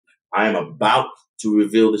I am about to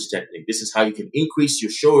reveal this technique. This is how you can increase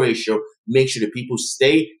your show ratio, make sure that people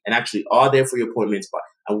stay and actually are there for your appointments, by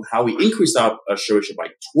how we increase our show ratio by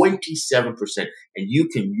 27%. And you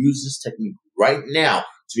can use this technique right now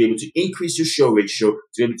to be able to increase your show ratio, to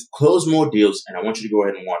be able to close more deals. And I want you to go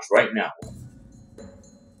ahead and watch right now.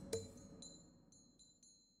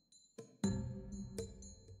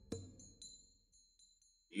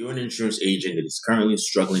 You're an insurance agent that is currently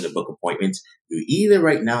struggling to book appointments. You're either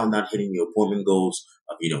right now not hitting your appointment goals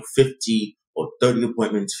of 50 or 30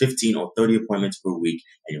 appointments, 15 or 30 appointments per week,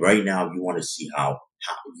 and right now you want to see how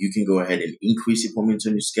you can go ahead and increase appointments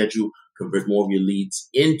on your schedule, convert more of your leads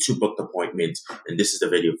into booked appointments, and this is the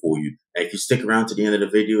video for you. Now, if you stick around to the end of the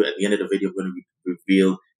video, at the end of the video, I'm going to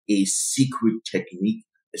reveal a secret technique,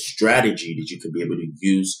 a strategy that you can be able to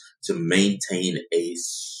use to maintain a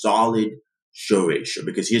solid show ratio.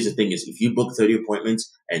 Because here's the thing is, if you book 30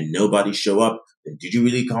 appointments and nobody show up, then did you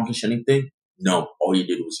really accomplish anything? No, all you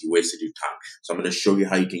did was you wasted your time. So I'm going to show you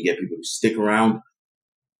how you can get people to stick around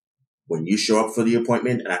when you show up for the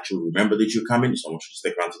appointment and actually remember that you're coming. So I want you to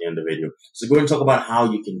stick around to the end of the video. So go ahead and talk about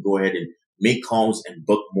how you can go ahead and make calls and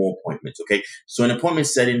book more appointments, okay? So in appointment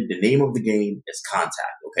setting, the name of the game is contact,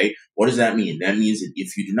 okay? What does that mean? That means that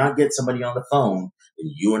if you do not get somebody on the phone,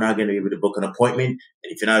 then you are not going to be able to book an appointment.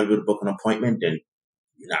 And if you're not able to book an appointment, then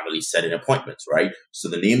you're not really setting appointments, right? So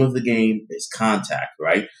the name of the game is contact,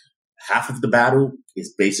 right? Half of the battle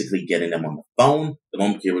is basically getting them on the phone. The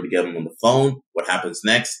moment you're able to get them on the phone, what happens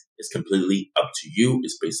next is completely up to you.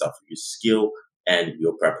 It's based off of your skill and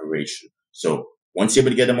your preparation. So once you're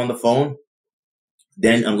able to get them on the phone,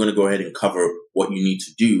 then I'm going to go ahead and cover what you need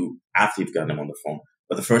to do after you've gotten them on the phone.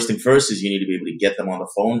 But the first thing first is you need to be able to get them on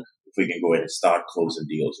the phone before you can go ahead and start closing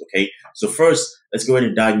deals, okay? So first, let's go ahead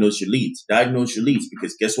and diagnose your leads. Diagnose your leads,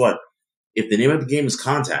 because guess what? If the name of the game is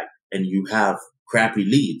contact and you have crappy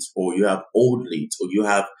leads, or you have old leads, or you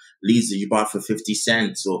have leads that you bought for 50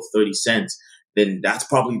 cents or 30 cents, then that's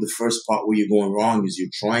probably the first part where you're going wrong, is you're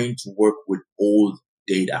trying to work with old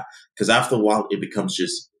data. Because after a while, it becomes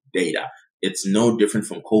just data. It's no different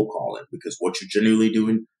from cold calling, because what you're generally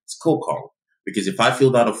doing is cold calling. Because if I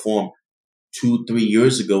filled out a form 2-3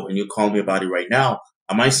 years ago and you're calling me about it right now,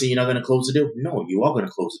 am I saying you're not going to close the deal? No, you are going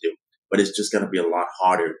to close the deal, but it's just going to be a lot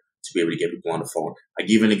harder to be able to get people on the phone. I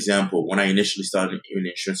give an example. When I initially started in the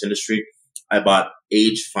insurance industry, I bought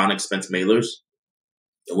age, final expense mailers.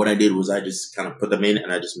 And what I did was I just kind of put them in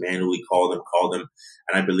and I just manually called them.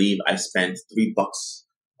 And I believe I spent $3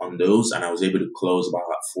 on those, and I was able to close about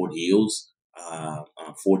 4 deals,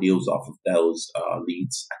 4 deals off of those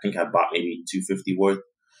leads. I think I bought maybe $250 worth,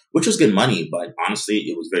 which was good money, but honestly,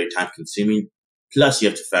 it was very time consuming. Plus, you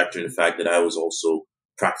have to factor in the fact that I was also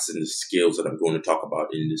practicing the skills that I'm going to talk about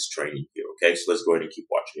in this training here. Okay, so let's go ahead and keep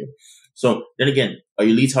watching here. So then again, are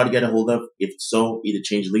your leads hard to get a hold of? If so, either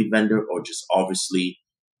change lead vendor or just obviously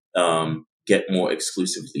get more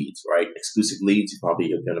exclusive leads, right? Exclusive leads, you probably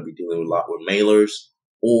are going to be dealing with a lot with mailers,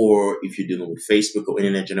 or if you're dealing with Facebook or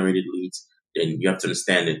internet generated leads, then you have to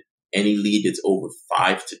understand that any lead that's over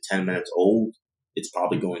 5 to 10 minutes old, it's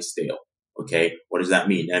probably going stale. Okay, what does that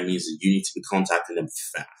mean? That means that you need to be contacting them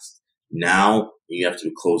fast. Now, you have to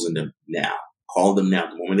be closing them now. Call them now.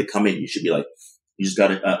 The moment they come in, you should be like, you just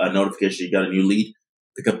got a notification, you got a new lead,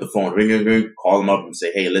 pick up the phone, ring, call them up and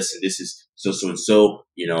say, hey, listen, this is so-and-so.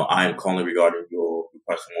 I am calling regarding your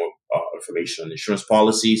request for more information on insurance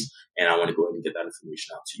policies, and I want to go ahead and get that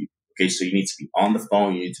information out to you. Okay, so you need to be on the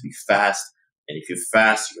phone, you need to be fast, and if you're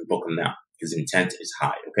fast, you can book them now because intent is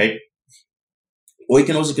high, okay? Or you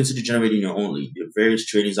can also consider generating your own lead. There are various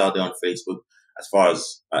trainings out there on Facebook, as far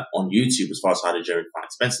as on YouTube, as far as how to generate final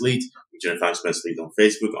expense leads. You generate final expense leads on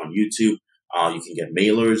Facebook, on YouTube. You can get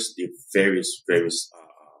mailers. There are various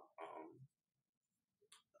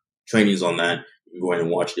trainings on that. You can go ahead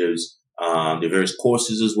and watch those. There are various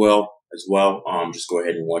courses as well. Just go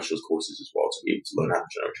ahead and watch those courses as well to be able to learn how to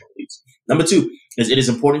generate your own leads. Number 2 is it is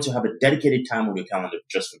important to have a dedicated time on your calendar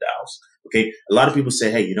just for dials. Okay, a lot of people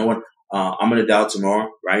say, hey, you know what? I'm going to dial tomorrow,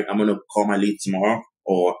 right? I'm going to call my lead tomorrow,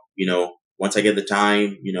 or once I get the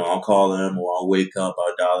time, I'll call them, or I'll wake up,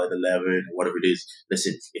 I'll dial at 11, or whatever it is.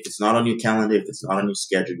 Listen, if it's not on your calendar, if it's not on your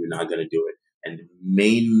schedule, you're not going to do it. And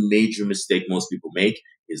the major mistake most people make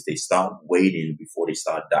is they start waiting before they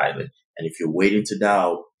start dialing. And if you're waiting to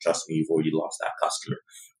dial, trust me, you've already lost that customer.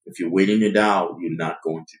 If you're waiting to dial, you're not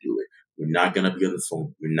going to do it. You're not going to be on the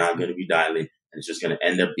phone. You're not going to be dialing. And it's just going to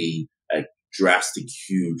end up being a drastic,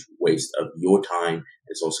 huge waste of your time.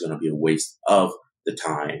 It's also going to be a waste of the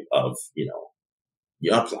time of,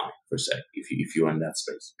 your upline, per se, if you're in that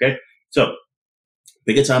space. Okay. So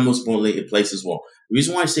pick a time, most importantly, a place as well. The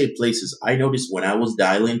reason why I say place is I noticed when I was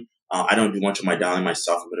dialing, I don't do much of my dialing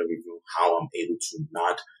myself. I'm going to review how I'm able to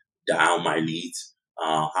not dial my leads.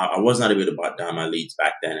 I was not able to dial my leads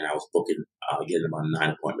back then, and I was getting about 9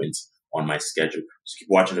 appointments on my schedule. So keep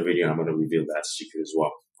watching the video, and I'm going to reveal that secret as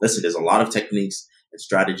well. Listen, there's a lot of techniques and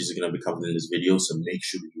strategies are going to be covered in this video, so make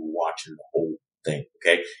sure that you're watching the whole thing,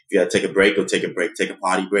 okay? If you got to take a break, go take a break. Take a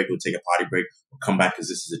potty break, go take a potty break. Or come back because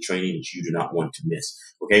this is a training that you do not want to miss,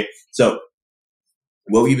 okay? So,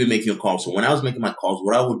 where we've been making a call. So when I was making my calls,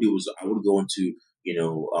 what I would do is I would go into,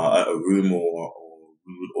 a room or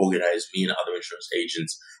we would organize, me and other insurance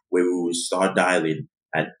agents, where we would start dialing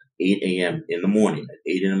at 8 a.m. in the morning.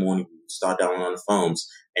 At 8 in the morning, we would start dialing on the phones,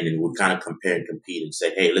 and then we'd kind of compare and compete and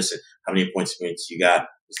say, hey, listen, how many appointments you got?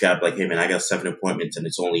 This guy be like, hey, man, I got 7 appointments, and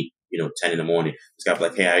it's only, 10 in the morning. This guy be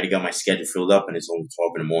like, hey, I already got my schedule filled up, and it's only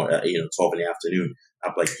 12 in the morning, 12 in the afternoon.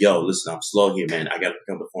 I'm like, yo, listen, I'm slow here, man. I got to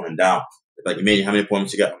pick up the phone and dial. They're like, man, how many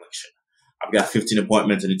appointments you got? I'm like, shit, I've got 15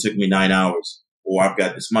 appointments, and it took me 9 hours. Or I've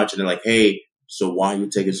got this much. And they're like, hey, so why are you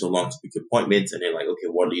taking so long to pick appointments? And they're like, okay,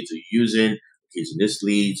 what leads are you using? Using this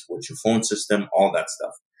leads, what's your phone system, all that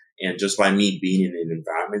stuff. And just by me being in an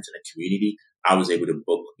environment and a community, I was able to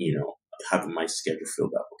book, having my schedule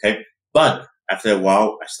filled up. Okay. But after a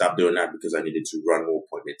while, I stopped doing that because I needed to run more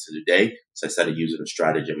appointments in the day. So I started using a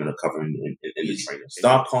strategy I'm going to cover in the training.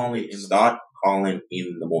 Start calling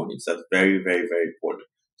in the mornings. That's very, very, very important.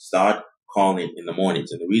 Start calling in the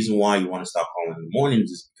mornings. And the reason why you want to start calling in the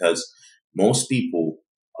mornings is because most people,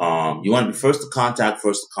 you want to be first to contact,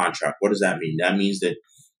 first to contract. What does that mean? That means that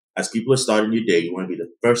as people are starting your day, you want to be the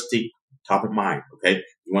first thing top of mind. Okay.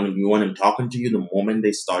 You want them talking to you the moment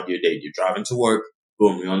they start your day. You're driving to work.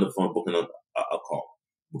 Boom. You're on the phone booking a call,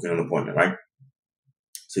 booking an appointment, right?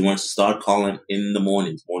 So you want to start calling in the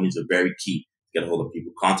mornings. Mornings are very key to get a hold of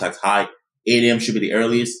people. Contact high. 8 a.m. should be the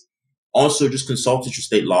earliest. Also, just consult with your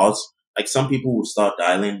state laws. Like some people will start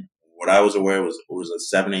dialing. What I was aware was it was at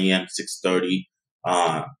 7 a.m., 6:30.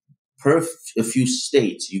 Per a few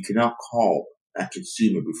states, you cannot call that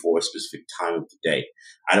consumer before a specific time of the day.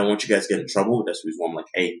 I don't want you guys to get in trouble. That's the reason why I'm like,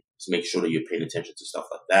 hey, just make sure that you're paying attention to stuff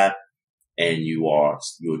like that. And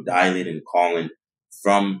you're dialing and calling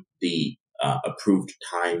from the approved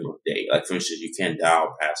time of day. Like, for instance, you can't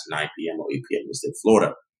dial past 9 p.m. or 8 p.m. in the state of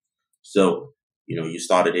Florida. So, you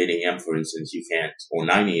start at 8 a.m., for instance, you can't, or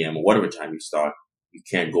 9 a.m. or whatever time you start, you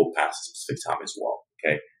can't go past a specific time as well,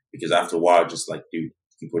 okay? Because after a while, just like, dude,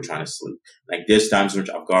 people are trying to sleep. Like, there's times which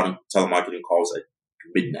I've gotten telemarketing calls at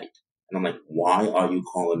midnight. And I'm like, why are you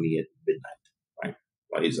calling me at midnight, right?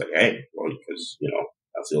 Well, he's like, hey, well, because,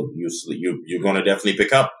 that's you're going to definitely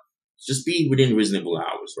pick up. Just be within reasonable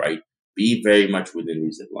hours, right? Be very much within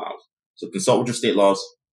reasonable hours. So consult with your state laws,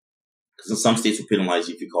 because some states will penalize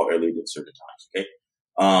you if you call earlier than certain times,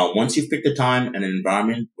 okay? Once you've picked a time and an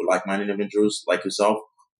environment with like-minded individuals like yourself,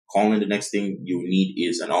 calling, the next thing you need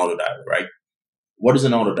is an auto dialer, right? What is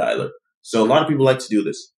an auto dialer? So a lot of people like to do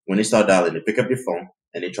this. When they start dialing, they pick up your phone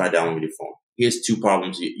and they try dialing with your phone. Here's 2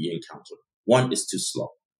 problems you encounter. One is too slow.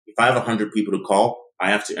 If I have 100 people to call, I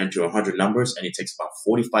have to enter 100 numbers, and it takes about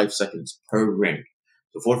 45 seconds per ring.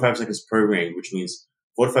 So 45 seconds per ring, which means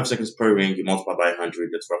 45 seconds per ring, you multiply by 100,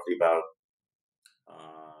 that's roughly about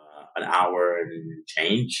an hour and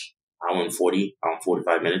change, hour and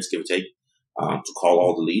 45 minutes, give or take, to call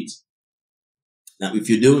all the leads. Now, if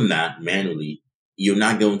you're doing that manually, you're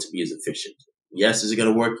not going to be as efficient. Yes, is it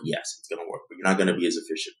going to work? Yes, it's going to work, but you're not going to be as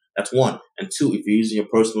efficient. That's one. And two, if you're using your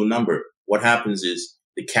personal number, what happens is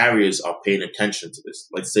the carriers are paying attention to this.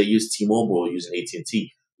 Let's say use T-Mobile or using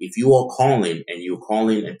AT&T. If you are calling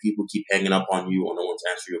and people keep hanging up on you or no one's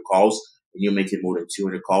answering your calls and you're making more than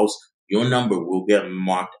 200 calls, your number will get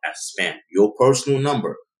marked as spam. Your personal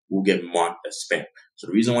number will get marked as spam. So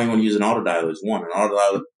the reason why you want to use an auto dialer is one, an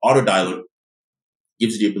auto dialer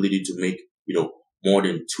gives you the ability to make, more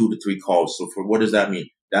than 2 to 3 calls. So for what does that mean?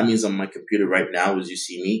 That means on my computer right now, as you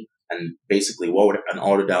see me, and basically what an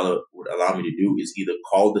auto dialer would allow me to do is either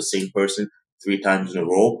call the same person 3 times in a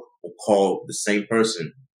row or call the same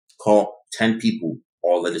person, call 10 people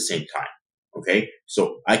all at the same time. Okay.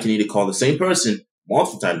 So I can either call the same person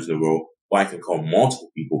multiple times in a row, or I can call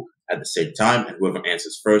multiple people at the same time, and whoever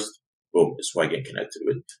answers first, boom, is who I get connected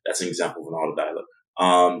with. That's an example of an auto dialer.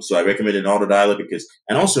 So I recommend an auto dialer because,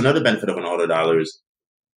 and also another benefit of an auto dialer is,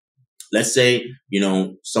 let's say,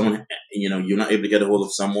 someone, you're not able to get a hold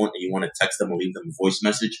of someone and you want to text them or leave them a voice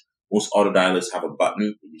message. Most auto dialers have a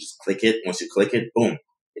button. You just click it. Once you click it, boom,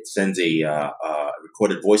 it sends a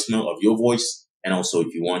recorded voicemail of your voice. And also,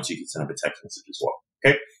 if you want to, you can send up a text message as well.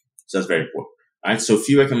 Okay. So that's very important. All right. So a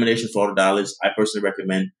few recommendations for auto dialers. I personally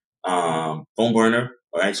recommend, Phone Burner.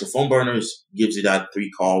 All right. So Phone Burners gives you that 3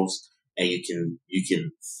 calls, and you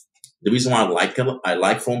can The reason why I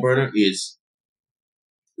like phone burner is,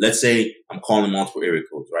 let's say I'm calling multiple area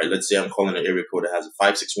codes, right? Let's say I'm calling an area code that has a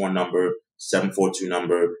 561 number, 742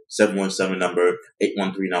 number, 717 number,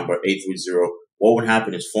 813 number, 830. What would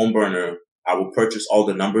happen is phone burner, I will purchase all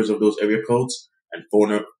the numbers of those area codes, and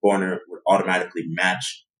phone burner would automatically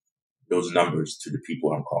match those numbers to the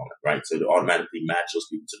people I'm calling, right? So they automatically match those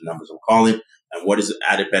people to the numbers I'm calling. And what is the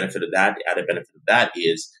added benefit of that? The added benefit of that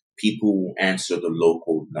is people will answer the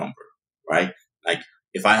local number, right? Like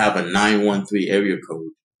if I have a 913 area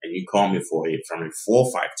code and you call me from a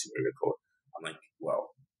 452 area code, I'm like, well,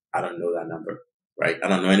 I don't know that number, right? I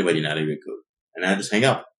don't know anybody in that area code. And I just hang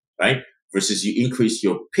up, right? Versus you increase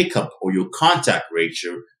your pickup or your contact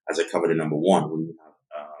ratio, as I covered in number one, when you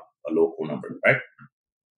have a local number, right?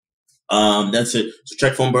 That's it. So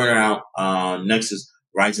check phone burner out. Next is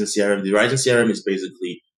RIZN CRM. The RIZN CRM is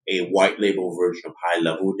basically a white label version of high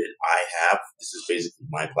level that I have. This is basically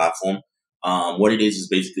my platform. What it is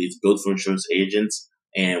basically it's built for insurance agents,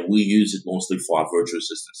 and we use it mostly for our virtual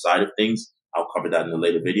assistant side of things. I'll cover that in a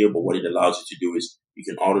later video, but what it allows you to do is you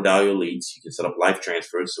can auto dial your leads. You can set up live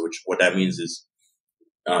transfers. So what that means is,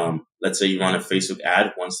 let's say you run a Facebook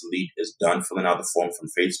ad. Once the lead is done filling out the form from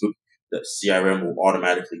Facebook, the CRM will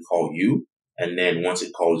automatically call you. And then once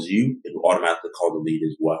it calls you, it will automatically call the lead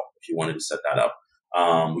as well if you wanted to set that up.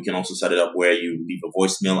 We can also set it up where you leave a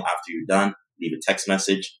voicemail after you're done, leave a text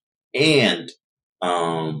message, and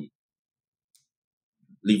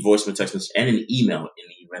leave voicemail, text message, and an email in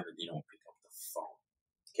the event that they don't pick up the phone.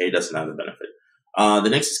 Okay, that's another benefit. The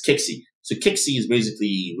next is Kixi. So Kixi is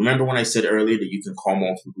basically, remember when I said earlier that you can call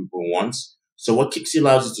multiple people at once? So what Kixi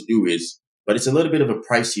allows you to do is, but it's a little bit of a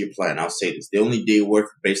pricier plan. I'll say this. They only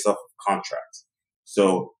work based off of contracts.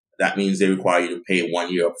 So that means they require you to pay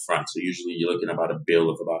 1 year up front. So usually you're looking about a bill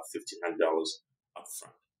of about $1,500 up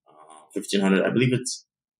front. 1,500, I believe it's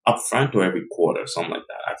up front or every quarter, something like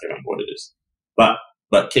that. I can't remember what it is. But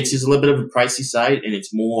Kixi is a little bit of a pricey side, and it's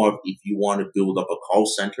more of if you want to build up a call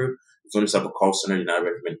center. If you want to set up a call center, then I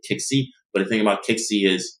recommend Kixi. But the thing about Kixi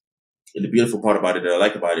is, and the beautiful part about it that I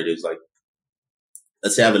like about it is, like,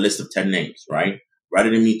 let's say I have a list of 10 names, right? Rather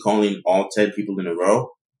than me calling all 10 people in a row,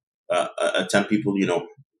 10 people,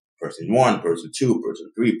 person one, person two,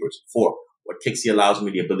 person three, person four. What Kixi allows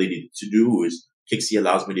me the ability to do is Kixi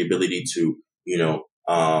allows me the ability to,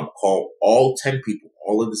 call all 10 people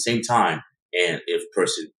all at the same time. And if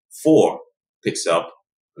person 4 picks up,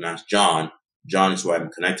 and that's John is who I'm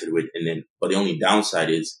connected with. And then, but the only downside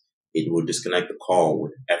is it will disconnect the call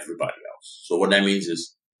with everybody else. So what that means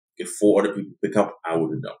is if 4 other people pick up, I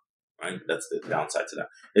wouldn't know, right? That's the downside to that.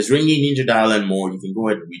 There's Ringy, Ninja Dial, and more. You can go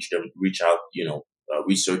ahead and reach out,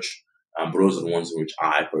 research. But those are the ones which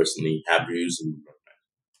I personally have used and recommend.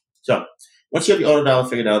 So once you have your auto dial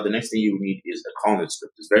figured out, the next thing you need is a calling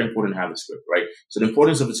script. It's very important to have a script, right? So the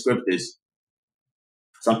importance of a script is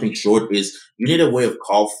something short is you need a way of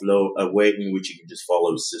call flow, a way in which you can just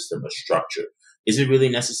follow a system, a structure. Is it really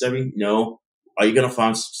necessary? No. Are you going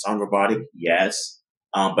to sound robotic? Yes.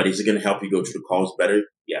 But is it going to help you go through the calls better?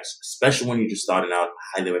 Yes. Especially when you're just starting out,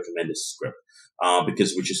 I highly recommend a script.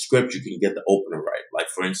 Because with your script, you can get the opener right. Like,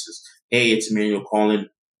 for instance, hey, it's Emmanuel calling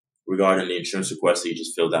regarding the insurance request that you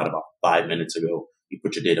just filled out about 5 minutes ago. You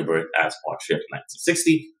put your date of birth as March 5th,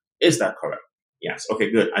 1960. Is that correct? Yes. Okay,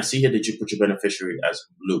 good. I see here that you put your beneficiary as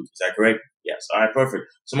Luke. Is that correct? Yes. All right, perfect.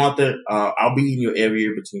 So, Martha, I'll be in your area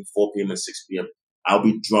between 4 p.m. and 6 p.m. I'll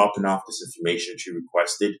be dropping off this information she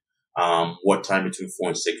requested. What time between 4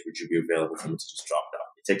 and 6 would you be available for me to just drop it off?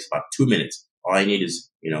 It takes about 2 minutes. All I need is,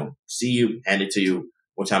 see you, hand it to you.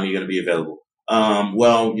 What time are you going to be available?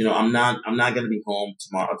 Well, I'm not going to be home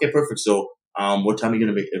tomorrow. Okay, perfect. So, what time are you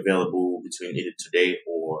going to be available between either today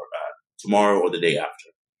or tomorrow or the day after?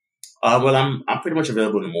 Well, I'm pretty much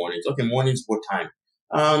available in the mornings. Okay, mornings, what time?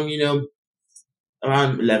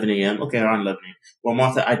 Around 11 a.m. Okay, around 11 a.m. Well,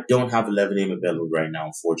 Martha, I don't have 11 a.m. available right now,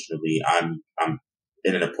 unfortunately. I'm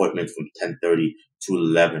in an appointment from 10:30 to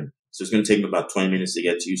 11. So it's going to take me about 20 minutes to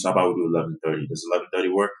get to you. So how about we do 11:30? Does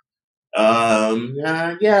 11:30 work?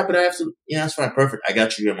 Yeah, but I have to, yeah, that's fine. Perfect. I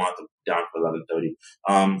got you here, Martha, down for 11:30.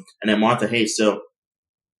 And then Martha, hey, so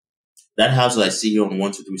that house that I see you on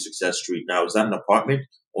 123 Success Street now, is that an apartment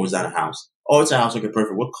or is that a house? Oh, it's a house. Okay,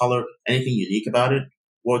 perfect. What color? Anything unique about it?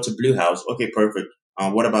 Well, it's a blue house. Okay, perfect.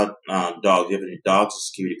 What about dogs? Do you have any dogs or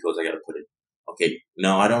security codes I got to put in? Okay,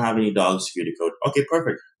 no, I don't have any dogs security code. Okay,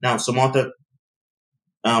 perfect. Now, so Martha,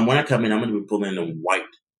 when I come in, I'm going to be pulling in a white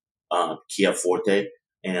Kia Forte.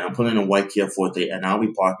 And I'm pulling in a white Kia Forte, and I'll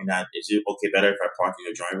be parking that. Is it okay better if I park in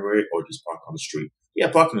the driveway or just park on the street?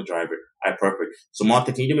 Yeah, park in the driveway. All right, perfect. So,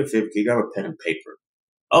 Martha, can you do me a favor? Can you grab a pen and paper?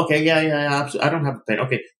 Okay, yeah, absolutely. I don't have a pen.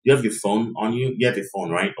 Okay, you have your phone on you? You have your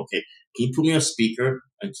phone, right? Okay. Can you put me on speaker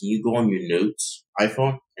and can you go on your notes,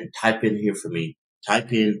 iPhone, and type in here for me?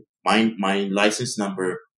 Type in my license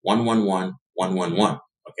number 111111.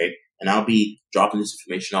 Okay, and I'll be dropping this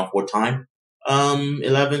information off. What time?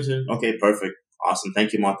 11 to. Okay, perfect, awesome.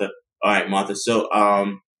 Thank you, Martha. All right, Martha. So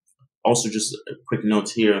also just a quick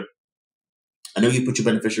note here. I know you put your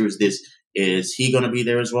beneficiaries. This is he gonna be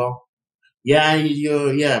there as well? Yeah,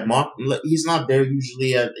 yeah, Mark. He's not there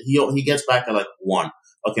usually. He gets back at like 1.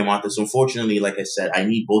 Okay, Martha. So unfortunately, like I said, I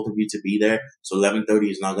need both of you to be there. So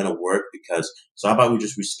 11:30 is not gonna work because. So how about we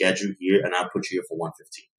just reschedule here and I'll put you here for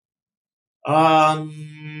 1:15.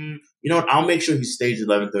 You know what? I'll make sure he stays at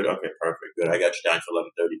 11:30. Okay, perfect, good. I got you down for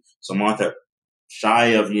 11:30. So Martha,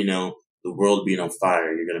 shy of the world being on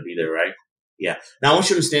fire, you're gonna be there, right? Yeah. Now I want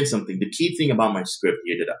you to understand something. The key thing about my script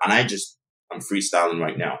here, and I'm freestyling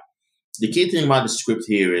right now. The key thing about the script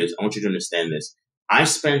here is I want you to understand this. I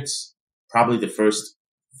spent probably the first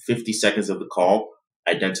 50 seconds of the call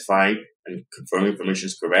identifying and confirming permission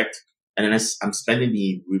is correct. And then I'm spending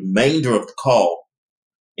the remainder of the call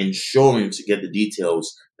ensuring to get the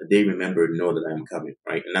details that they remember and know that I'm coming,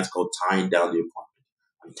 right? And that's called tying down the appointment.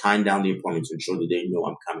 I'm tying down the appointment to ensure that they know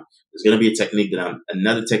I'm coming. There's going to be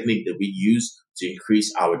another technique that we use to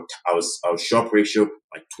increase our sharp ratio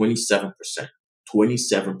by 27%.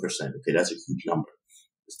 27%. Okay, that's a huge number.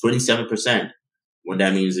 It's 27%. What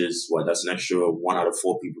that means is, that's an extra 1 out of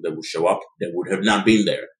 4 people that will show up that would have not been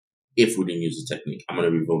there if we didn't use the technique. I'm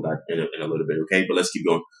going to reveal that in a little bit, okay? But let's keep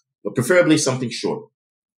going. But preferably something short,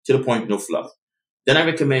 to the point, no fluff. Then I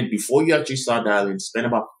recommend before you actually start dialing, spend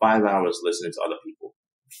about 5 hours listening to other people.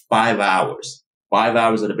 5 hours. 5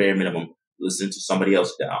 hours at the bare minimum, listening to somebody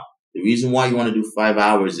else dial. The reason why you want to do 5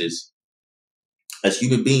 hours is, as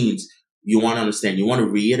human beings, you want to understand, you want to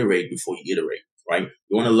reiterate before you iterate, right?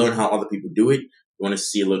 You want to learn how other people do it. You want to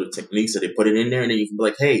see a little techniques that they put it in there, and then you can be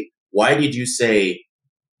like, hey, why did you say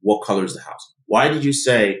what color is the house? Why did you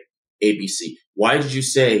say ABC? Why did you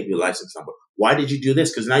say your license number? Why did you do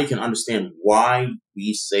this? Because now you can understand why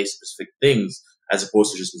we say specific things as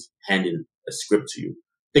opposed to just handing a script to you.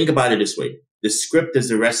 Think about it this way. The script is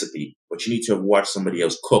the recipe, but you need to have watched somebody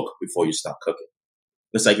else cook before you start cooking.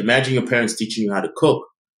 It's like imagine your parents teaching you how to cook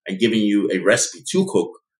and giving you a recipe to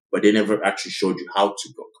cook, but they never actually showed you how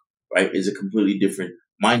to cook, right? It's a completely different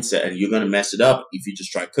mindset, and you're going to mess it up if you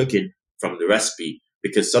just try cooking from the recipe,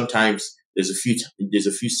 because sometimes there's a few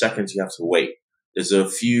seconds you have to wait. There's a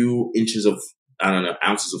few inches of,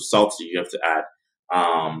 ounces of salt that you have to add.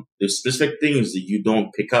 There's specific things that you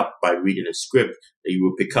don't pick up by reading a script that you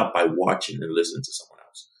will pick up by watching and listening to someone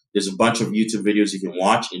else. There's a bunch of YouTube videos you can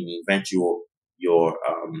watch in the event your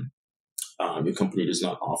company does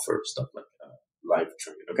not offer stuff like live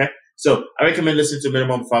training. Okay, so I recommend listening to a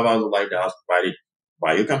minimum of 5 hours of live dials provided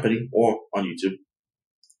by your company or on YouTube.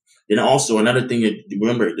 Then also another thing,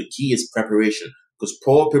 remember the key is preparation, because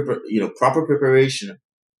proper preparation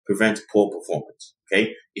prevents poor performance.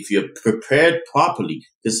 Okay, if you're prepared properly,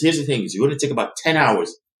 because here's the thing: is you're going to take about 10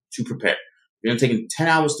 hours to prepare. You're going to take 10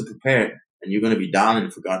 hours to prepare, and you're going to be dialing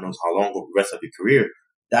for God knows how long over the rest of your career.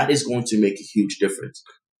 That is going to make a huge difference.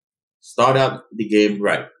 Start out the game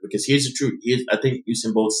right, because here's the truth. I think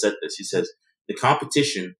Usain Bolt said this. He says the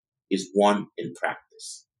competition is won in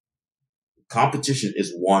practice. Competition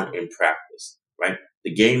is won in practice, right?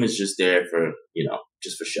 The game is just there for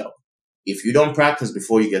just for show. If you don't practice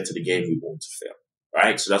before you get to the game, you're going to fail,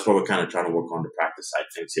 right? So that's why we're kind of trying to work on the practice side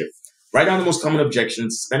of things here. Write down the most common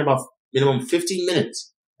objections. Spend about minimum 15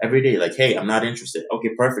 minutes every day. Like, hey, I'm not interested. Okay,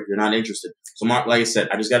 perfect. You're not interested. So Mark, like I said,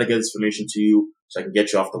 I just got to get this information to you so I can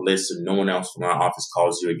get you off the list and no one else from our office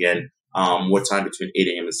calls you again. What time between 8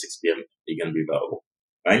 a.m. and 6 p.m. are you going to be available,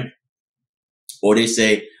 right? Or they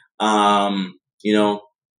say, I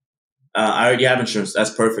already have insurance.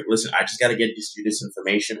 That's perfect. Listen, I just got to get you this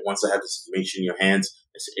information. Once I have this information in your hands,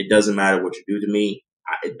 it doesn't matter what you do to me.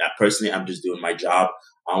 Personally, I'm just doing my job.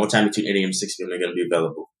 What time between 8 a.m. and 6 p.m. they're going to be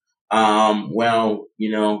available?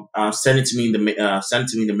 Send it to me in the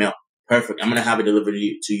mail. Perfect. I'm going to have it delivered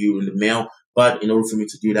to you in the mail. But in order for me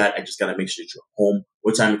to do that, I just got to make sure that you're home.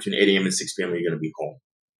 What time between 8 a.m. and 6 p.m. are you going to be home?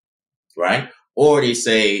 Right? Or they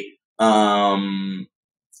say,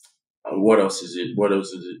 what else is it?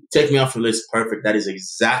 Take me off the list. Perfect. That is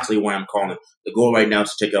exactly why I'm calling. The goal right now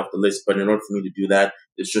is to take you off the list. But in order for me to do that,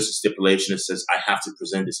 there's just a stipulation that says I have to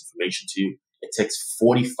present this information to you. It takes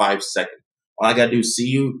 45 seconds. All I got to do is see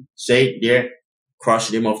you, say there,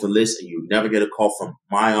 cross your name off the list, and you never get a call from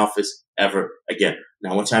my office ever again.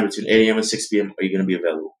 Now, what time between 8 a.m. and 6 p.m. are you going to be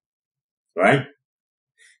available? All right?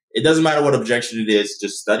 It doesn't matter what objection it is.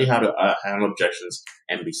 Just study how to handle objections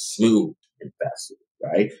and be smooth and fast,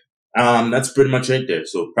 right? That's pretty much it there.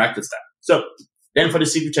 So practice that. So then for the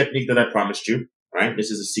secret technique that I promised you, right?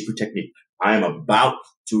 This is a secret technique. I am about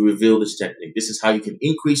to reveal this technique. This is how you can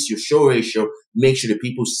increase your show ratio, make sure that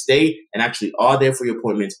people stay and actually are there for your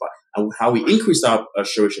appointments by how we increase our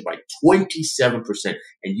show ratio by 27%.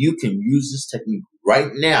 And you can use this technique right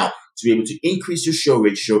now to be able to increase your show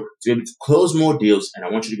ratio, to be able to close more deals. And I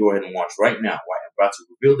want you to go ahead and watch right now. I'm about to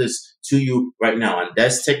reveal this to you right now. And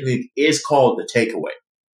this technique is called the takeaway.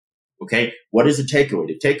 Okay. What is the takeaway?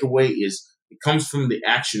 The takeaway is it comes from the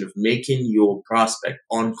action of making your prospect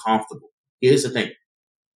uncomfortable. Here's the thing.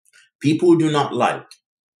 People do not like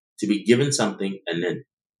to be given something and then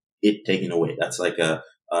it taken away. That's like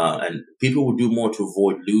and people will do more to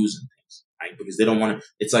avoid losing things, right? Because they don't want to,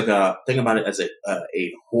 it's like think about it as a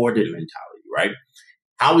hoarded mentality, right?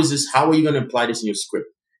 How are you going to apply this in your script?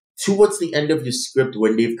 Towards the end of your script,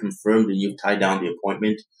 when they've confirmed and you've tied down the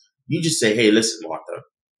appointment, you just say, hey, listen, Martha,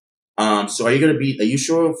 so are you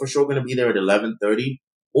sure for sure going to be there at 11:30?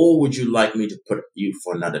 Or would you like me to put you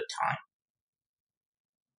for another time?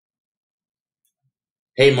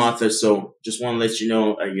 Hey, Martha, so just want to let you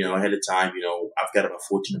know, ahead of time, I've got about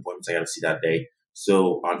 14 appointments I got to see that day.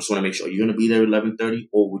 So I just want to make sure, are you going to be there at 11:30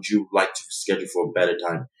 or would you like to schedule for a better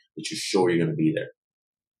time that you're sure you're going to be there?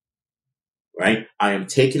 Right? I am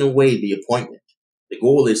taking away the appointment. The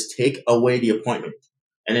goal is take away the appointment.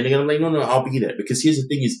 And then they're going to be like, no, I'll be there. Because here's the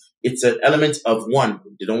thing is, it's an element of one,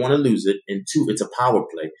 they don't want to lose it. And two, it's a power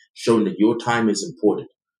play showing that your time is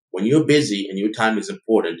important. When you're busy and your time is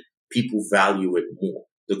important, people value it more.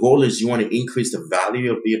 The goal is you want to increase the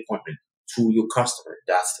value of the appointment to your customer.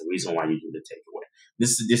 That's the reason why you do the takeaway.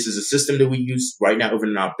 This is a system that we use right now over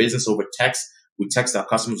in our business over text. We text our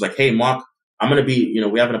customers like, hey, Mark, I'm going to be,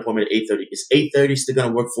 we have an appointment at 8:30. Is 8:30 still going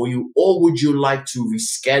to work for you? Or would you like to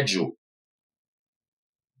reschedule?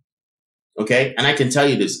 Okay. And I can tell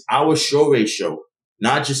you this, our show ratio,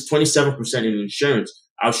 not just 27% in insurance,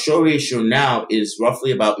 our show ratio now is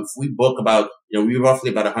roughly about, if we book about, we're roughly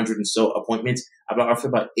about 100 and so appointments, roughly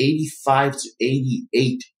about 85 to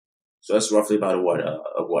 88. So that's roughly about a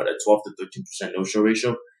 12 to 13% no show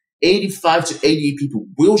ratio. 85 to 88 people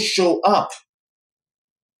will show up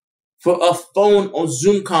for a phone or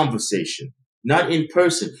Zoom conversation, not in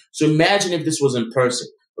person. So imagine if this was in person.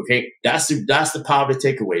 Okay, that's the power of the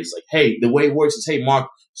takeaway. It's like, hey, the way it works is, hey, Mark,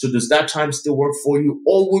 so does that time still work for you?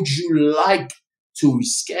 Or would you like to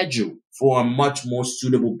reschedule for a much more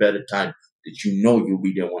suitable, better time that you'll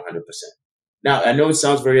be there 100%? Now, I know it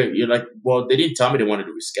sounds you're like, well, they didn't tell me they wanted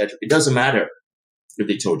to reschedule. It doesn't matter if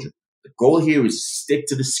they told you. The goal here is stick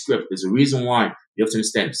to the script. There's a reason why. You have to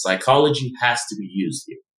understand psychology has to be used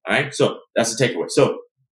here. All right. So that's the takeaway. So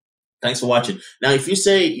thanks for watching. Now, if you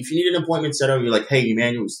need an appointment set up, you're like, hey,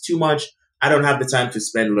 Emmanuel, it's too much. I don't have the time to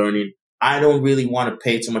spend learning. I don't really want to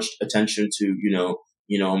pay too much attention to,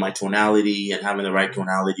 my tonality and having the right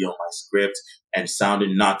tonality on my script and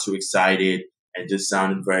sounding not too excited and just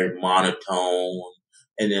sounding very monotone.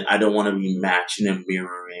 And then I don't want to be matching and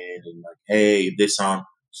mirroring and like, hey, this sound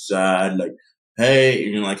sad. Like, hey,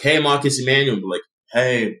 and you're like, hey, Marcus Emmanuel. But like,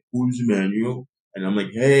 hey, who's Emmanuel? And I'm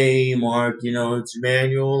like, hey, Mark, it's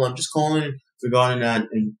Emmanuel. I'm just calling regarding that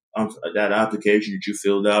application that you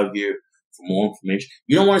filled out here for more information.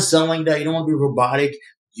 You don't want to sound like that. You don't want to be robotic.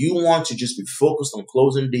 You want to just be focused on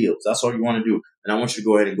closing deals. That's all you want to do. And I want you to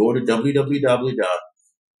go ahead and go to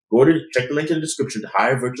check the link in the description to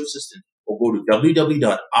hire a virtual assistant, or go to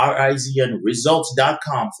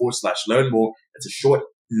www.riznresults.com/learn more. It's a short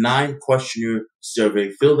 9-questionnaire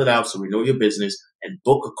survey. Fill it out so we know your business and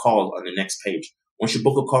book a call on the next page. Once you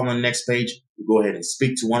book a call on the next page, you go ahead and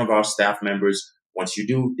speak to one of our staff members. Once you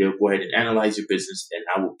do, they'll go ahead and analyze your business, and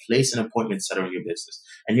I will place an appointment setter on your business.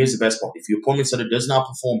 And here's the best part. If your appointment setter does not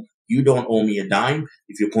perform, you don't owe me a dime.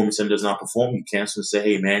 If your appointment setter does not perform, you cancel and say,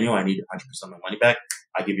 hey, Emmanuel, I need 100% of my money back.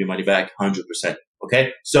 I give you money back 100%.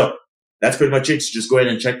 Okay? So that's pretty much it. So just go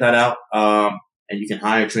ahead and check that out. And you can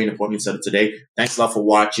hire a trained appointment setter today. Thanks a lot for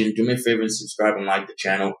watching. Do me a favor and subscribe and like the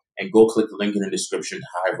channel. And go click the link in the description to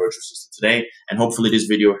hire a virtual assistant today. And hopefully this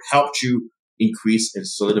video helped you increase and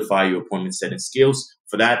solidify your appointment setting skills.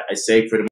 For that, I say pretty much